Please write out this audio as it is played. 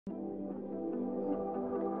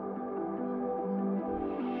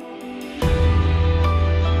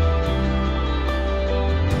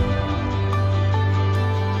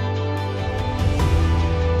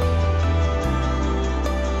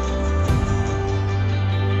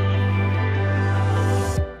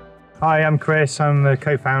Hi, I'm Chris. I'm the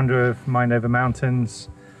co-founder of Mind Over Mountains.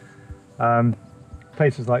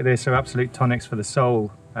 Places like this are absolute tonics for the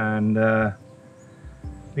soul, and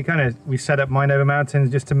we set up Mind Over Mountains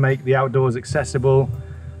just to make the outdoors accessible,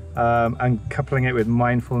 and coupling it with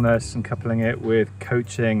mindfulness and coupling it with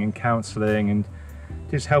coaching and counselling and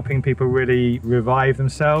just helping people really revive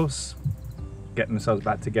themselves, get themselves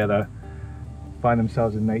back together, find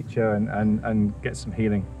themselves in nature and get some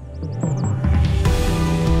healing.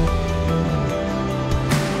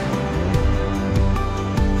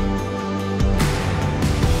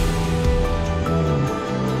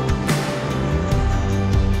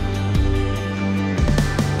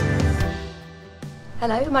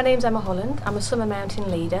 Hello, my name's Emma Holland. I'm a summer mountain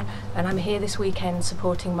leader and I'm here this weekend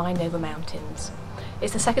supporting Mind Over Mountains.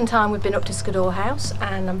 It's the second time we've been up to Skiddaw House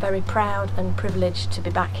and I'm very proud and privileged to be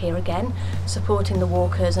back here again, supporting the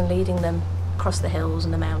walkers and leading them across the hills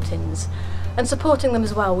and the mountains and supporting them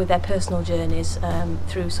as well with their personal journeys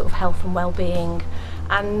through sort of health and well-being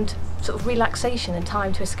and sort of relaxation and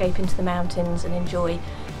time to escape into the mountains and enjoy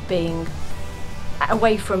being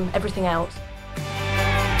away from everything else.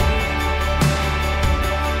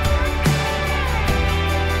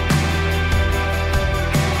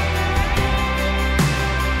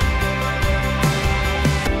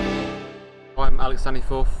 I'm Alex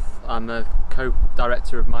Staniforth. I'm the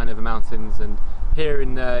co-director of Mind Over Mountains and here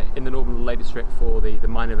in the Northern Lake District for the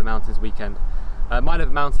Mind Over Mountains weekend. Mind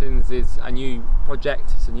Over Mountains is a new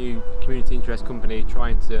project, it's a new community interest company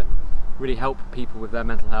trying to really help people with their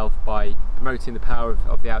mental health by promoting the power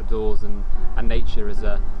of the outdoors and nature as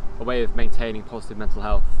a way of maintaining positive mental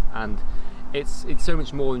health. And it's so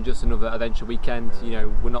much more than just another adventure weekend. You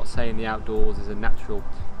know, we're not saying the outdoors is a natural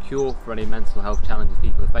cure for any mental health challenges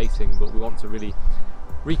people are facing, but we want to really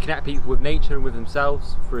reconnect people with nature and with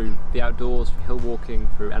themselves through the outdoors, through hill walking,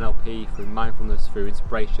 through NLP, through mindfulness, through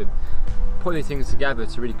inspiration, putting these things together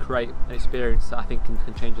to really create an experience that I think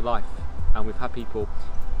can change your life. And we've had people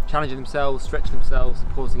challenging themselves, stretching themselves,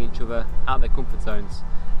 supporting each other out of their comfort zones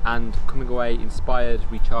and coming away inspired,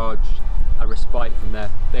 recharged, a respite from their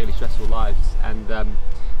daily stressful lives, and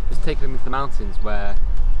just taking them into the mountains where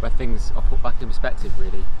things are put back in perspective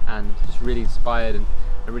really, and just really inspired and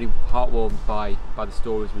really heartwarmed by the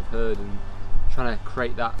stories we've heard and trying to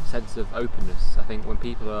create that sense of openness. I think when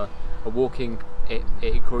people are walking, it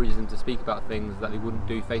encourages them to speak about things that they wouldn't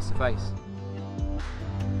do face to face.